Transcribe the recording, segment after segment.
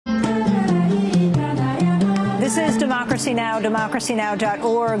is Democracy Now!,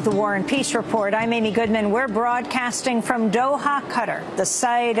 democracynow.org, the War and Peace Report. I'm Amy Goodman. We're broadcasting from Doha, Qatar, the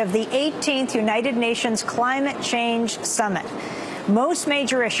site of the 18th United Nations Climate Change Summit. Most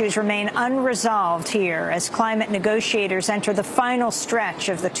major issues remain unresolved here as climate negotiators enter the final stretch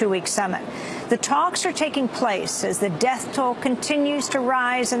of the two-week summit. The talks are taking place as the death toll continues to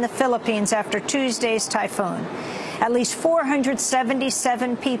rise in the Philippines after Tuesday's typhoon. At least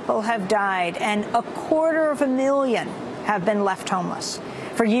 477 people have died, and 250,000 have been left homeless.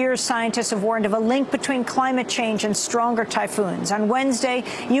 For years, scientists have warned of a link between climate change and stronger typhoons. On Wednesday,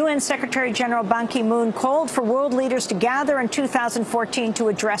 UN Secretary General Ban Ki-moon called for world leaders to gather in 2014 to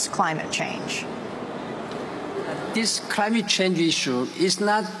address climate change. This climate change issue is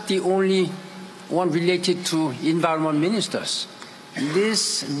not the only one related to environment ministers.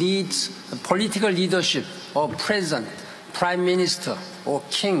 This needs a political leadership of president, prime minister, or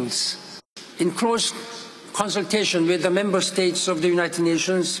kings. In close consultation with the member states of the United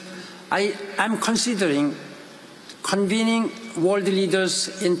Nations, I am considering convening world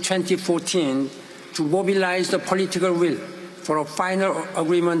leaders in 2014 to mobilize the political will for a final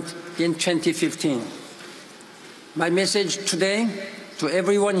agreement in 2015. My message today to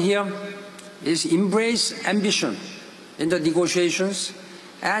everyone here is embrace ambition in the negotiations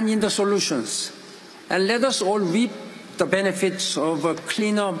and in the solutions, and let us all reap the benefits of a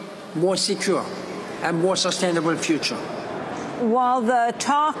cleaner, more secure, and more sustainable future. While the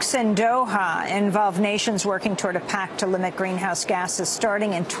talks in Doha involve nations working toward a pact to limit greenhouse gases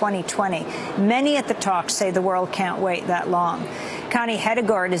starting in 2020, many at the talks say the world can't wait that long. Kumi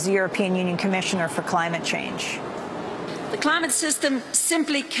Naidoo is the European Union Commissioner for Climate Change. The climate system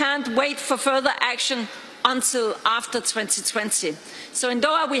simply can't wait for further action until after 2020. So in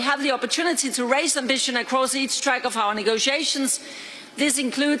Doha, we have the opportunity to raise ambition across each track of our negotiations. This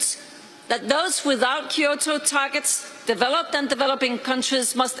includes that those without Kyoto targets, developed and developing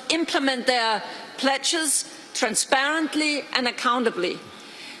countries, must implement their pledges transparently and accountably.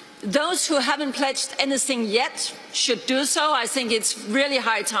 Those who haven't pledged anything yet should do so. I think it's really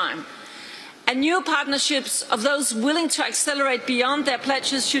high time. And new partnerships of those willing to accelerate beyond their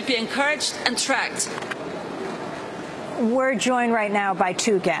pledges should be encouraged and tracked. We're joined right now by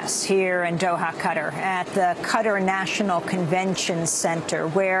two guests here in Doha, Qatar, at the Qatar National Convention Center,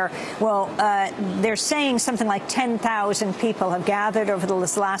 where, well, they're saying something like 10,000 people have gathered over the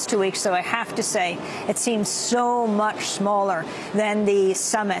last 2 weeks. So I have to say, it seems so much smaller than the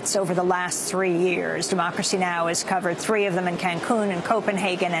summits over the last 3 years. Democracy Now! Has covered 3 of them in Cancun, in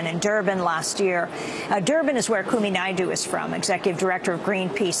Copenhagen, and in Durban last year. Durban is where Kumi Naidoo is from, Executive Director of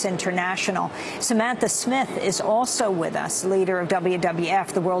Greenpeace International. Samantha Smith is also with us, leader of WWF,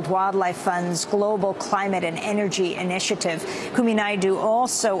 the World Wildlife Fund's Global Climate and Energy Initiative. Kumi Naidoo,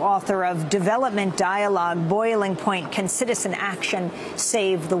 also author of Development Dialogue, Boiling Point, Can Citizen Action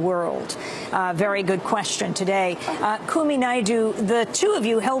Save the World? Very good question today. Kumi Naidoo, the two of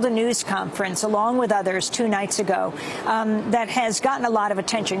you held a news conference along with others 2 nights ago that has gotten a lot of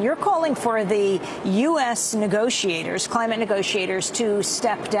attention. You're calling for the U.S. negotiators, climate negotiators, to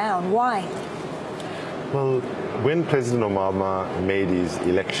step down. Why? Well, when President Obama made his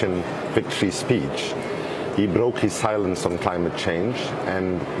election victory speech, he broke his silence on climate change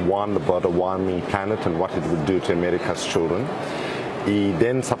and warned about a warming planet and what it would do to America's children. He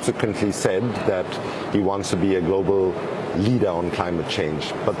then subsequently said that he wants to be a global leader on climate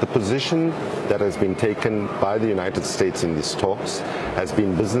change. But the position that has been taken by the United States in these talks has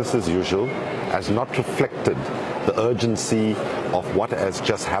been business as usual, has not reflected the urgency of what has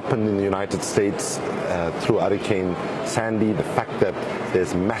just happened in the United States through Hurricane Sandy, the fact that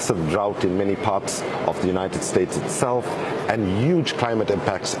there's massive drought in many parts of the United States itself, and huge climate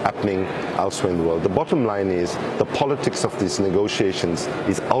impacts happening elsewhere in the world. The bottom line is the politics of these negotiations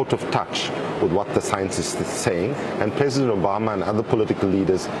is out of touch with what the scientists are saying, and President Obama and other political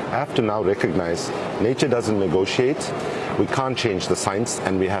leaders have to now recognize nature doesn't negotiate. We can't change the science,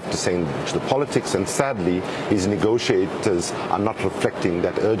 and we have to change the politics, and sadly his negotiators are not reflecting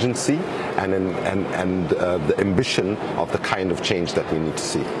that urgency and the ambition of the kind of change that we need to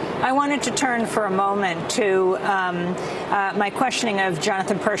see. I wanted to turn for a moment to my questioning of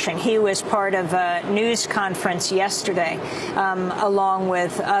Jonathan Pershing. He was part of a news conference yesterday along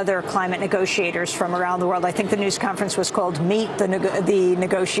with other climate negotiators from around the world. I think the news conference was called Meet the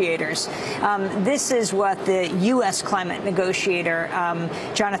Negotiators. This is what the U.S. climate negotiator,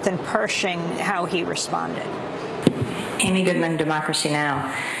 Jonathan Pershing, how he responded. Amy Goodman, Democracy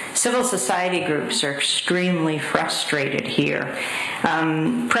Now! Civil society groups are extremely frustrated here.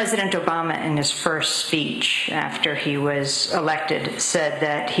 President Obama, in his first speech after he was elected, said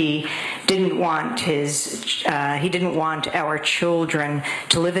that he didn't want our children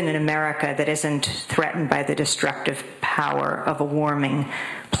to live in an America that isn't threatened by the destructive power of a warming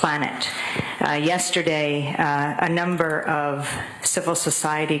planet. Yesterday, a number of civil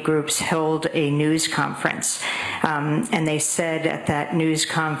society groups held a news conference, and they said at that news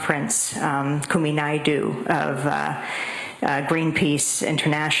conference, Kumi Naidoo of Greenpeace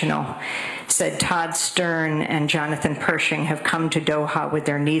International said Todd Stern and Jonathan Pershing have come to Doha with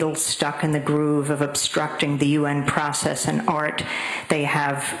their needles stuck in the groove of obstructing the UN process and art they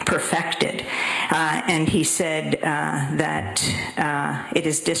have perfected. And he said that it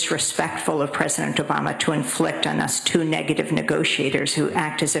is disrespectful of President Obama to inflict on us two negative negotiators who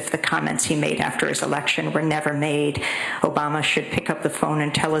act as if the comments he made after his election were never made. Obama should pick up the phone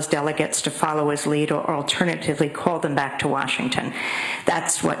and tell his delegates to follow his lead, or alternatively call them back to Washington.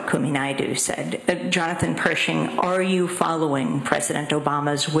 That's what Kumi Naidoo said. Jonathan Pershing, are you following President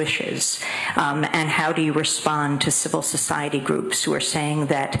Obama's wishes? And how do you respond to civil society groups who are saying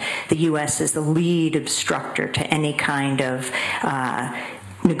that the U.S. is the lead obstructor to any kind of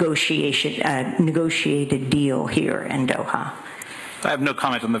negotiated deal here in Doha? I have no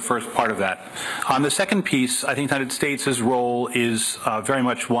comment on the first part of that. On the second piece, I think the United States' role is very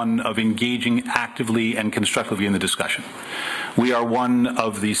much one of engaging actively and constructively in the discussion. We are one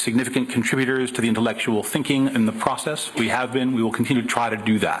of the significant contributors to the intellectual thinking in the process. We have been. We will continue to try to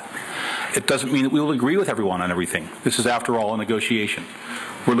do that. It doesn't mean that we will agree with everyone on everything. This is, after all, a negotiation.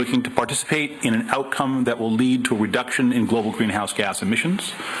 We're looking to participate in an outcome that will lead to a reduction in global greenhouse gas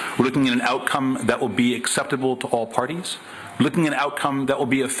emissions. We're looking at an outcome that will be acceptable to all parties. We're looking at an outcome that will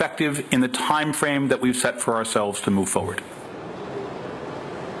be effective in the time frame that we've set for ourselves to move forward.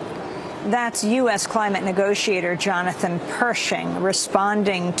 That's U.S. climate negotiator Jonathan Pershing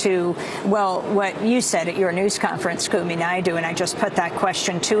responding to, well, what you said at your news conference, Kumi Naidoo, and I just put that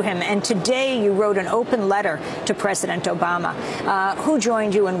question to him. And today you wrote an open letter to President Obama. Who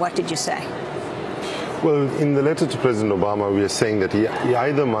joined you and what did you say? Well, in the letter to President Obama, we are saying that he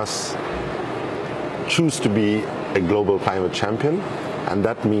either must choose to be a global climate champion, and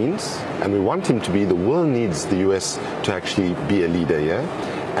that means, and we want him to be, the world needs the U.S. to actually be a leader, yeah?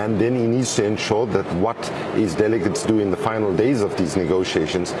 And then he needs to ensure that what his delegates do in the final days of these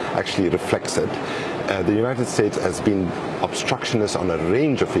negotiations actually reflects it. The United States has been obstructionist on a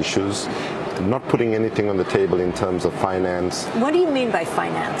range of issues, not putting anything on the table in terms of finance. What do you mean by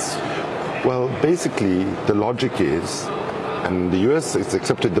finance? Well, basically, the logic is, and the U.S. has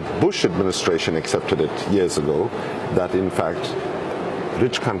accepted, the Bush administration accepted it years ago, that in fact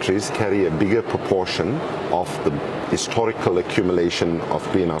rich countries carry a bigger proportion of the historical accumulation of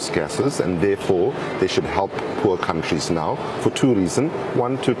greenhouse gases, and therefore they should help poor countries now for two reasons.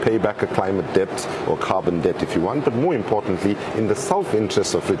 One, to pay back a climate debt or carbon debt if you want, but more importantly in the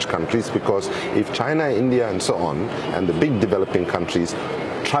self-interest of rich countries, because if China, India and so on, and the big developing countries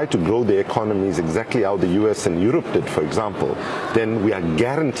try to grow their economies exactly how the US and Europe did, for example, then we are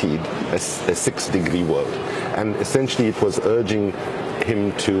guaranteed a 6-degree world. And essentially it was urging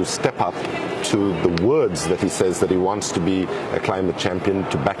him to step up to the words that he says that he wants to be a climate champion,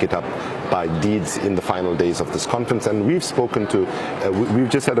 to back it up by deeds in the final days of this conference. And we've spoken to, we've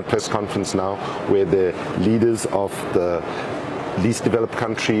just had a press conference now where the leaders of the least developed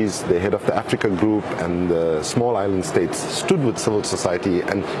countries, the head of the Africa group and the small island states stood with civil society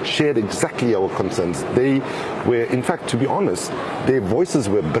and shared exactly our concerns. They were, in fact, to be honest, their voices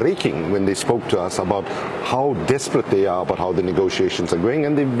were breaking when they spoke to us about how desperate they are about how the negotiations are going,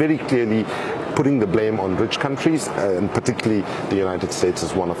 and they're very clearly putting the blame on rich countries, and particularly the United States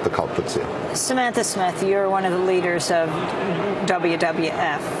is one of the culprits here. Samantha Smith, you're one of the leaders of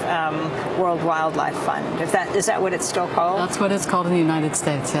WWF, World Wildlife Fund. Is that what it's still called? That's what it's called in the United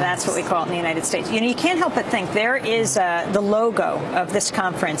States, yes. That's what we call it in the United States. You know, you can't help but think there is the logo of this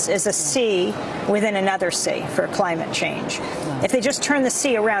conference is a C within another C for climate change. Yeah. If they just turn the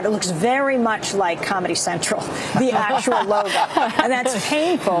C around, it looks very much like Comedy Central, the actual logo. And that's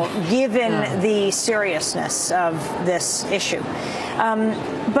painful given the seriousness of this issue.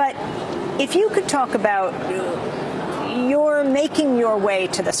 But if you could talk about you're making your way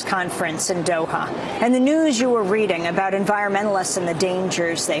to this conference in Doha and the news you were reading about environmentalists and the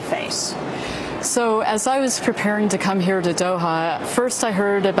dangers they face. So as I was preparing to come here to Doha, first I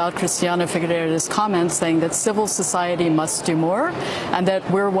heard about Cristiano Figueiredo's comments saying that civil society must do more and that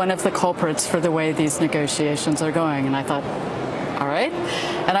we're one of the culprits for the way these negotiations are going. And I thought, all right. right?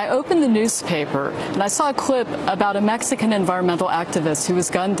 And I opened the newspaper, and I saw a clip about a Mexican environmental activist who was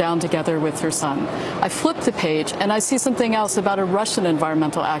gunned down together with her son. I flipped the page, and I see something else about a Russian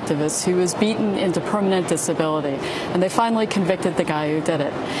environmental activist who was beaten into permanent disability. And they finally convicted the guy who did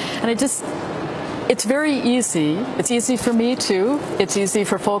it. And it's very easy. It's easy for me, too. It's easy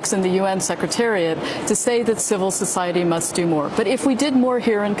for folks in the UN Secretariat to say that civil society must do more. But if we did more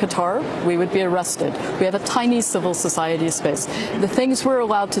here in Qatar, we would be arrested. We have a tiny civil society space. The things we're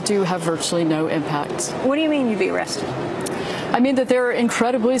allowed to do have virtually no impact. What do you mean you'd be arrested? I mean that there are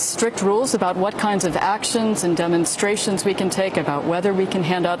incredibly strict rules about what kinds of actions and demonstrations we can take, about whether we can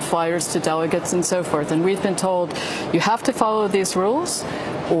hand out flyers to delegates and so forth. And we've been told, you have to follow these rules,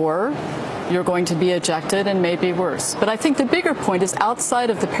 or you're going to be ejected and maybe worse. But I think the bigger point is, outside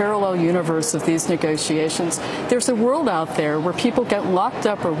of the parallel universe of these negotiations, there's a world out there where people get locked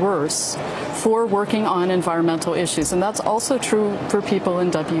up or worse for working on environmental issues. And that's also true for people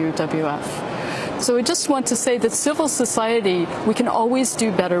in WWF. So I just want to say that civil society, we can always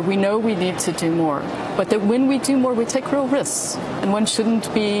do better. We know we need to do more. But that when we do more, we take real risks. And one shouldn't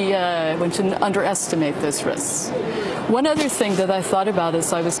underestimate those risks. One other thing that I thought about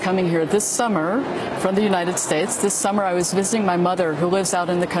as I was coming here this summer from the United States, this summer I was visiting my mother who lives out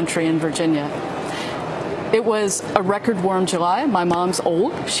in the country in Virginia. It was a record warm July. My mom's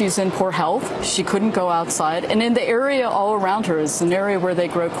old. She's in poor health. She couldn't go outside. And in the area all around her is an area where they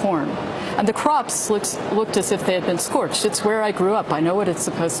grow corn. And the crops looked as if they had been scorched. It's where I grew up. I know what it's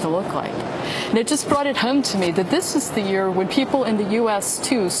supposed to look like. And it just brought it home to me that this is the year when people in the U.S.,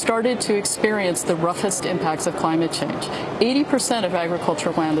 too, started to experience the roughest impacts of climate change. 80% of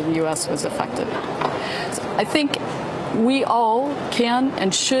agricultural land in the U.S. was affected. So I think we all can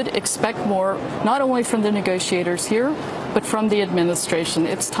and should expect more, not only from the negotiators here, but from the administration.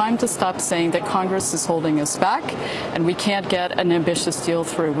 It's time to stop saying that Congress is holding us back and we can't get an ambitious deal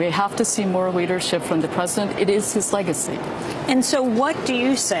through. We have to see more leadership from the president. It is his legacy. And so what do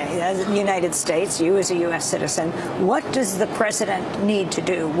you say, as the United States, you as a U.S. citizen, what does the president need to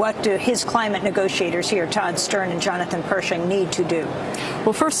do? What do his climate negotiators here, Todd Stern and Jonathan Pershing, need to do?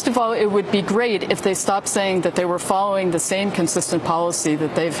 Well, first of all, it would be great if they stopped saying that they were following the same consistent policy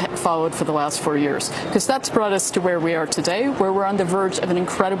that they've followed for the last 4 years, because that's brought us to where we are today, where we're on the verge of an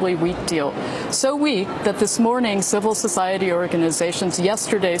incredibly weak deal. So weak that this morning civil society organizations,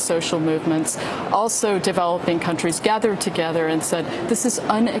 yesterday social movements, also developing countries gathered together and said, this is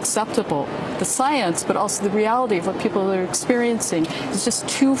unacceptable. The science, but also the reality of what people are experiencing is just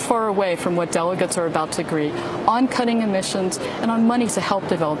too far away from what delegates are about to agree on cutting emissions and on money to help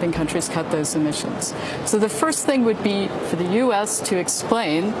developing countries cut those emissions. So the first thing would be for the U.S. to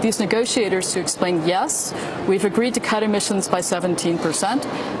explain, these negotiators to explain, yes, we've agreed to cut emissions by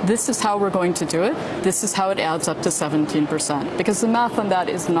 17%. This is how we're going to do it. This is how it adds up to 17%, because the math on that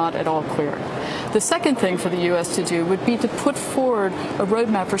is not at all clear. The second thing for the U.S. to do would be to put forward a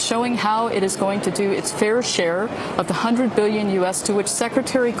roadmap for showing how it is going to do its fair share of the $100 billion U.S. to which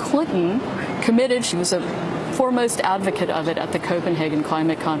Secretary Clinton committed. She was a foremost advocate of it at the Copenhagen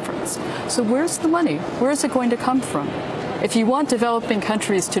Climate Conference. So where's the money? Where is it going to come from? If you want developing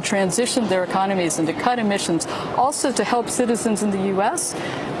countries to transition their economies and to cut emissions, also to help citizens in the U.S.,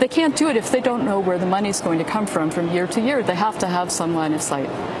 they can't do it if they don't know where the money is going to come from year to year. They have to have some line of sight.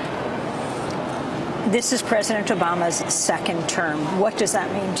 This is President Obama's second term. What does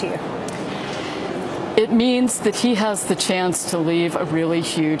that mean to you? It means that he has the chance to leave a really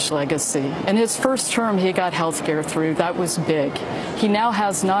huge legacy. In his first term, he got health care through. That was big. He now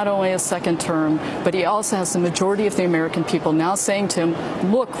has not only a second term, but he also has the majority of the American people now saying to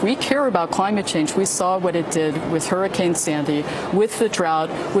him, look, we care about climate change. We saw what it did with Hurricane Sandy, with the drought,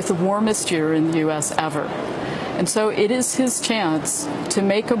 with the warmest year in the U.S. ever. And so it is his chance to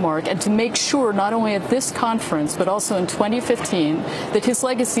make a mark and to make sure, not only at this conference, but also in 2015, that his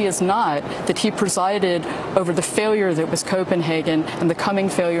legacy is not that he presided over the failure that was Copenhagen and the coming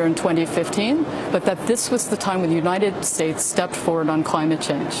failure in 2015, but that this was the time when the United States stepped forward on climate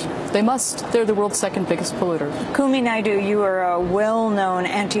change. They must. They're the world's second biggest polluter. Kumi Naidoo, you are a well-known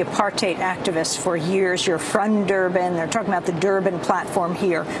anti-apartheid activist for years. You're from Durban. They're talking about the Durban platform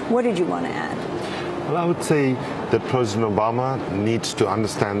here. What did you want to add? Well, I would say that President Obama needs to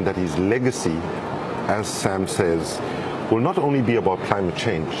understand that his legacy, as Sam says, will not only be about climate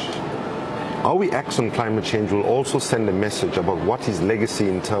change. How we act on climate change will also send a message about what his legacy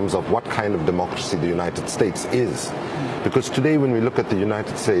in terms of what kind of democracy the United States is. Because today when we look at the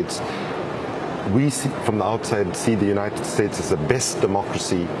United States, we see, from the outside see the United States as the best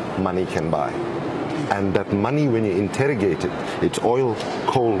democracy money can buy. And that money, when you interrogate it, it's oil,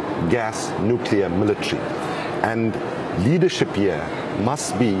 coal, gas, nuclear, military. And leadership here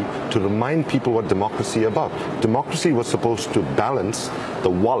must be to remind people what democracy is about. Democracy was supposed to balance the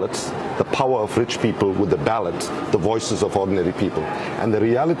wallets, the power of rich people with the ballots, the voices of ordinary people. And the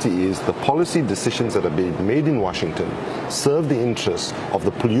reality is the policy decisions that are being made in Washington serve the interests of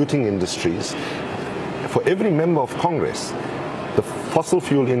the polluting industries. For every member of Congress, the fossil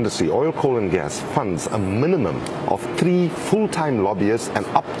fuel industry, oil, coal and gas, funds a minimum of 3 full-time lobbyists and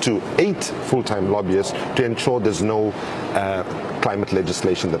up to 8 full-time lobbyists to ensure there's no climate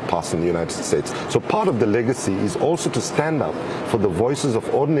legislation that passed in the United States. So part of the legacy is also to stand up for the voices of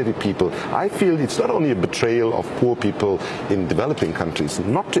ordinary people. I feel it's not only a betrayal of poor people in developing countries.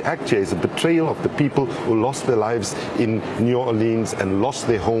 Not to act here is a betrayal of the people who lost their lives in New Orleans and lost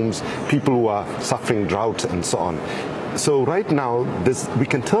their homes, people who are suffering drought and so on. So right now, we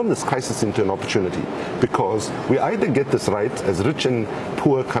can turn this crisis into an opportunity, because we either get this right as rich and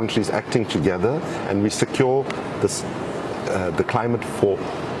poor countries acting together and we secure this, the climate for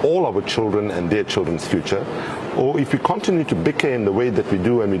all our children and their children's future, or if we continue to bicker in the way that we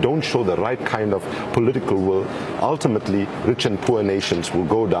do and we don't show the right kind of political will, ultimately rich and poor nations will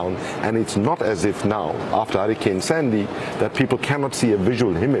go down. And it's not as if now, after Hurricane Sandy, that people cannot see a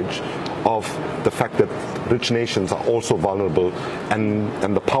visual image of the fact that rich nations are also vulnerable,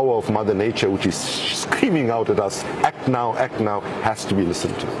 and the power of Mother Nature, which is screaming out at us, act now, has to be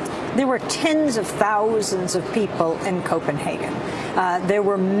listened to. There were tens of thousands of people in Copenhagen. There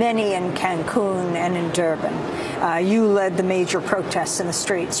were many in Cancun and in Durban. You led the major protests in the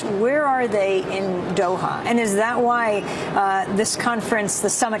streets. Where are they in Doha? And is that why this conference, the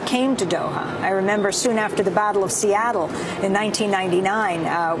summit, came to Doha? I remember soon after the Battle of Seattle in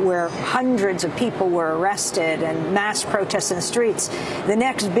 1999, where hundreds of people were arrested and mass protests in the streets. The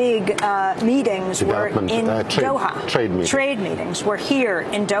next big meetings were in Doha. Trade meetings were here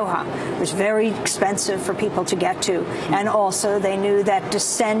in Doha. It was very expensive for people to get to, and also they knew that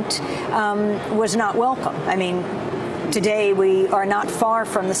dissent was not welcome. I mean, today we are not far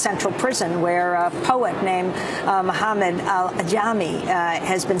from the central prison, where a poet named Mohammed Al-Ajami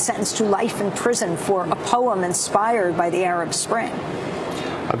has been sentenced to life in prison for a poem inspired by the Arab Spring.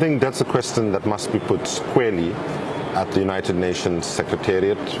 I think that's a question that must be put squarely at the United Nations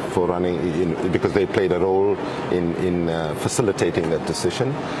Secretariat for running, because they played a role in facilitating that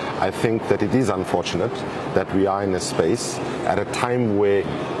decision. I think that it is unfortunate that we are in a space at a time where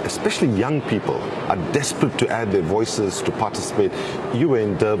especially young people are desperate to add their voices to participate. You were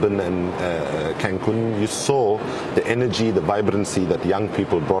in Durban and Cancun. You saw the energy, the vibrancy that young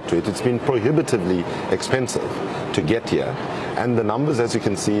people brought to it. It's been prohibitively expensive to get here, and the numbers, as you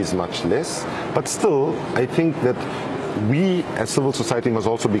can see, is much less. But still, I think that we as civil society must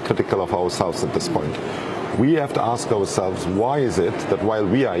also be critical of ourselves at this point. We have to ask ourselves, why is it that while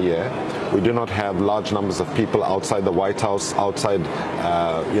we are here, we do not have large numbers of people outside the White House, outside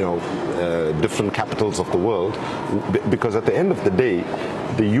different capitals of the world? Because at the end of the day,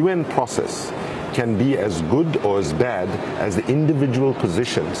 the UN process can be as good or as bad as the individual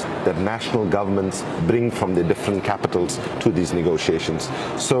positions that national governments bring from their different capitals to these negotiations.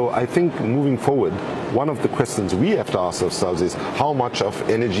 So I think moving forward, one of the questions we have to ask ourselves is, how much of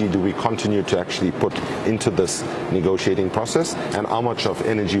energy do we continue to actually put into this negotiating process, and how much of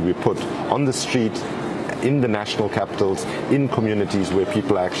energy we put on the street, in the national capitals, in communities where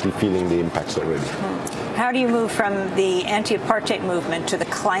people are actually feeling the impacts already. How do you move from the anti-apartheid movement to the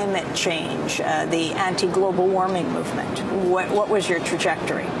climate change, the anti-global warming movement? What was your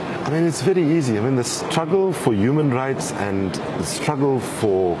trajectory? I mean, it's very easy. I mean, the struggle for human rights and the struggle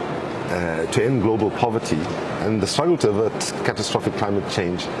for to end global poverty and the struggle to avert catastrophic climate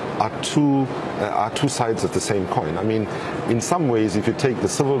change are two sides of the same coin. I mean, in some ways, if you take the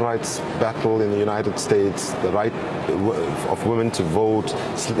civil rights battle in the United States, the right of women to vote,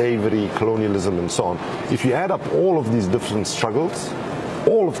 slavery, colonialism, and so on, if you add up all of these different struggles,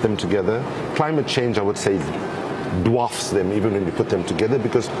 all of them together, climate change, I would say, dwarfs them even when you put them together,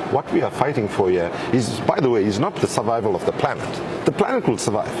 because what we are fighting for here is, by the way, is not the survival of the planet. The planet will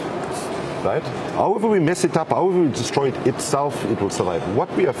survive. Right? However we mess it up, however we destroy it itself, it will survive.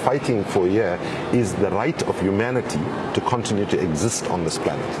 What we are fighting for here is the right of humanity to continue to exist on this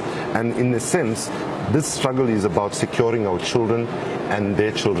planet. And in a sense, this struggle is about securing our children and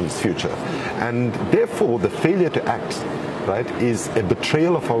their children's future. And therefore, the failure to act, right, is a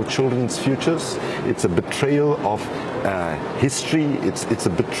betrayal of our children's futures. It's a betrayal of history. It's a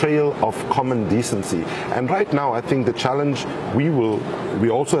betrayal of common decency. And right now, I think the challenge we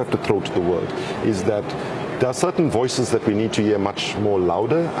also have to throw to the world is that there are certain voices that we need to hear much more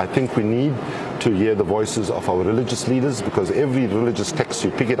louder. I think we need to hear the voices of our religious leaders, because every religious text,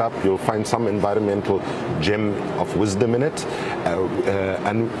 you pick it up, you'll find some environmental gem of wisdom in it.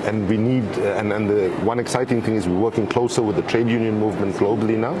 And we need, and the one exciting thing is we're working closer with the trade union movement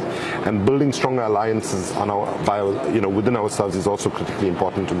globally now, and building stronger alliances on within ourselves is also critically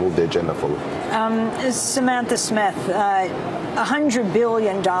important to move the agenda forward. Samantha Smith, $100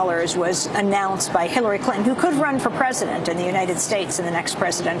 billion was announced by Hillary Clinton, who could run for president in the United States in the next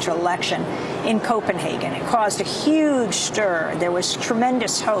presidential election, in Copenhagen. It caused a huge stir. There was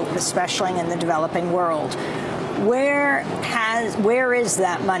tremendous hope, especially in the developing world. Where is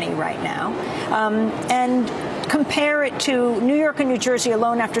that money right now? And compare it to New York and New Jersey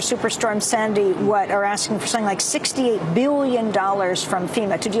alone after Superstorm Sandy, are asking for something like $68 billion from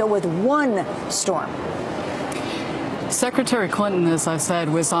FEMA to deal with one storm. Secretary Clinton, as I said,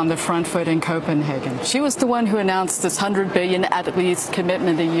 was on the front foot in Copenhagen. She was the one who announced this $100 billion at least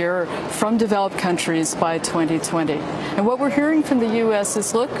commitment a year from developed countries by 2020. And what we're hearing from the U.S.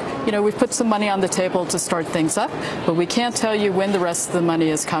 is, look, we've put some money on the table to start things up, but we can't tell you when the rest of the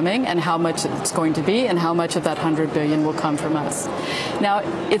money is coming and how much it's going to be and how much of that $100 billion will come from us. Now,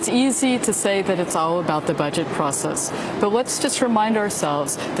 it's easy to say that it's all about the budget process, but let's just remind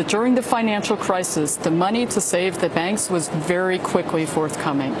ourselves that during the financial crisis, the money to save the banks was very quickly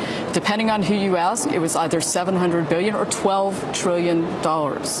forthcoming. Depending on who you ask, it was either $700 billion or $12 trillion.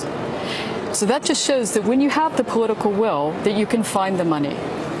 So that just shows that when you have the political will, that you can find the money.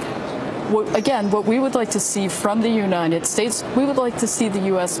 Again, what we would like to see from the United States, we would like to see the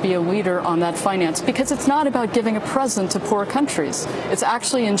U.S. be a leader on that finance, because it's not about giving a present to poor countries. It's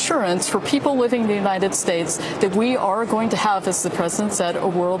actually insurance for people living in the United States that we are going to have, as the President said, a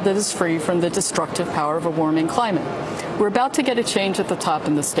world that is free from the destructive power of a warming climate. We're about to get a change at the top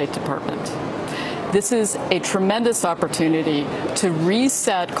in the State Department. This is a tremendous opportunity to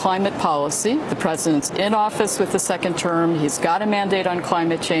reset climate policy. The president's in office with the second term. He's got a mandate on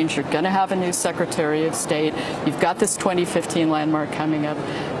climate change. You're going to have a new Secretary of State. You've got this 2015 landmark coming up.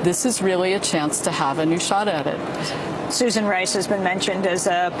 This is really a chance to have a new shot at it. Susan Rice has been mentioned as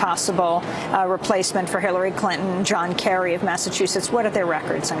a possible replacement for Hillary Clinton. John Kerry of Massachusetts. What are their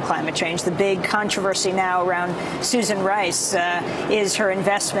records on climate change? The big controversy now around Susan Rice is her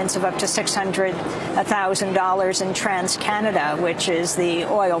investments of up to $600,000 in TransCanada, which is the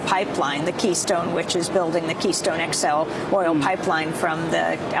oil pipeline, the Keystone, which is building the Keystone XL oil pipeline from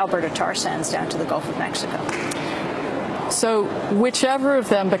the Alberta tar sands down to the Gulf of Mexico. So whichever of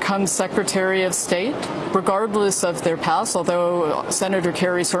them becomes Secretary of State, regardless of their past, although Senator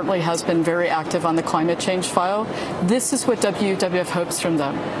Kerry certainly has been very active on the climate change file, this is what WWF hopes from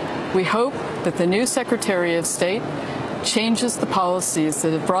them. We hope that the new Secretary of State changes the policies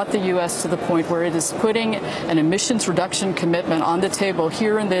that have brought the U.S. to the point where it is putting an emissions reduction commitment on the table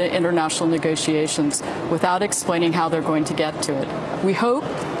here in the international negotiations without explaining how they're going to get to it. We hope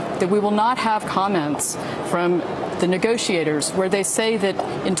that we will not have comments from the negotiators where they say that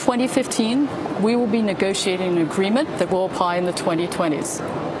in 2015 we will be negotiating an agreement that will apply in the 2020s.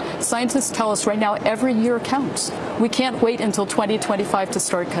 Scientists tell us right now every year counts. We can't wait until 2025 to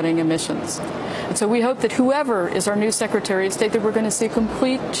start cutting emissions. And so we hope that whoever is our new Secretary of State, that we're going to see a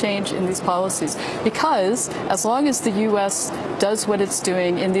complete change in these policies. Because as long as the U.S. does what it's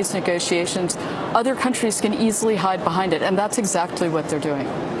doing in these negotiations, other countries can easily hide behind it. And that's exactly what they're doing.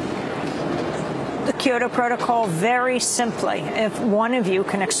 The Kyoto Protocol, very simply, if one of you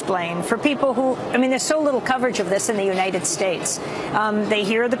can explain, for people who, there's so little coverage of this in the United States. They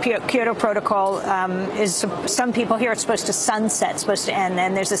hear the Kyoto Protocol some people hear it's supposed to sunset, supposed to end,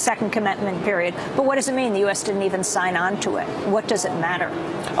 and there's a second commitment period. But what does it mean? The U.S. didn't even sign on to it. What does it matter?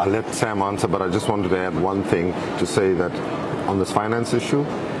 I'll let Sam answer, but I just wanted to add one thing to say that on this finance issue,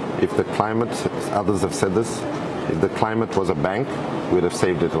 if the climate, others have said this, if the climate was a bank, we'd have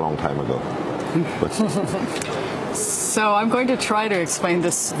saved it a long time ago. So I'm going to try to explain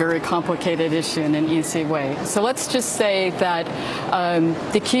this very complicated issue in an easy way. So let's just say that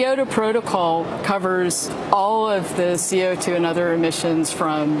the Kyoto Protocol covers all of the CO2 and other emissions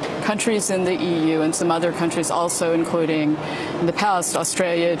from countries in the EU and some other countries also, including in the past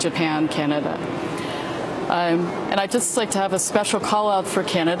Australia, Japan, Canada. And I'd just like to have a special call out for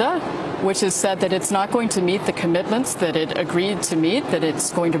Canada, which has said that it's not going to meet the commitments that it agreed to meet, that it's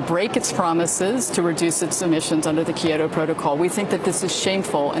going to break its promises to reduce its emissions under the Kyoto Protocol. We think that this is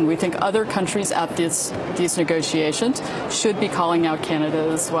shameful, and we think other countries at these negotiations should be calling out Canada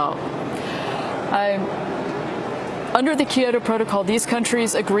as well. Under the Kyoto Protocol, these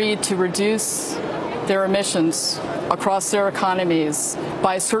countries agreed to reduce their emissions across their economies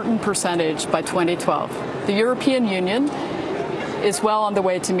by a certain percentage by 2012. The European Union is well on the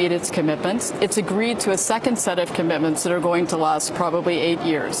way to meet its commitments. It's agreed to a second set of commitments that are going to last probably 8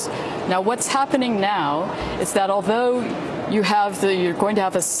 years. Now, what's happening now is that although you're going to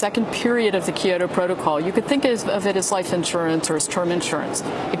have a second period of the Kyoto Protocol, you could think of it as life insurance or as term insurance.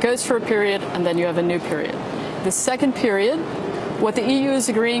 It goes for a period, and then you have a new period. The second period, what the EU is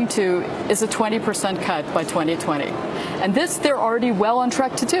agreeing to is a 20% cut by 2020. And this they're already well on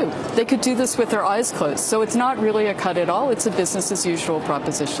track to do. They could do this with their eyes closed. So it's not really a cut at all. It's a business as usual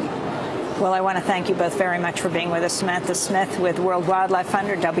proposition. Well, I want to thank you both very much for being with us. Samantha Smith with World Wildlife Fund,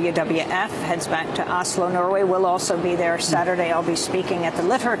 or WWF, heads back to Oslo, Norway. We'll also be there Saturday. I'll be speaking at the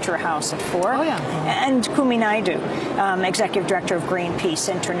Literature House at 4. Oh, yeah. And Kumi Naidoo, Executive Director of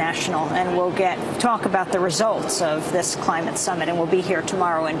Greenpeace International. And we'll talk about the results of this climate summit. And we'll be here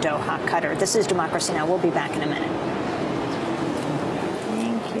tomorrow in Doha, Qatar. This is Democracy Now! We'll be back in a minute.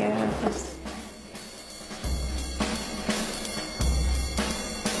 Thank you.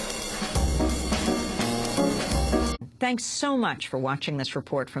 Thanks so much for watching this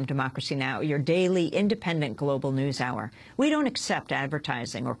report from Democracy Now!, your daily independent global news hour. We don't accept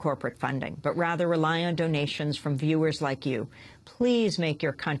advertising or corporate funding, but rather rely on donations from viewers like you. Please make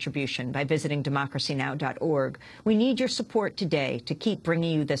your contribution by visiting democracynow.org. We need your support today to keep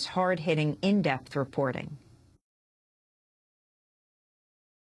bringing you this hard-hitting, in-depth reporting.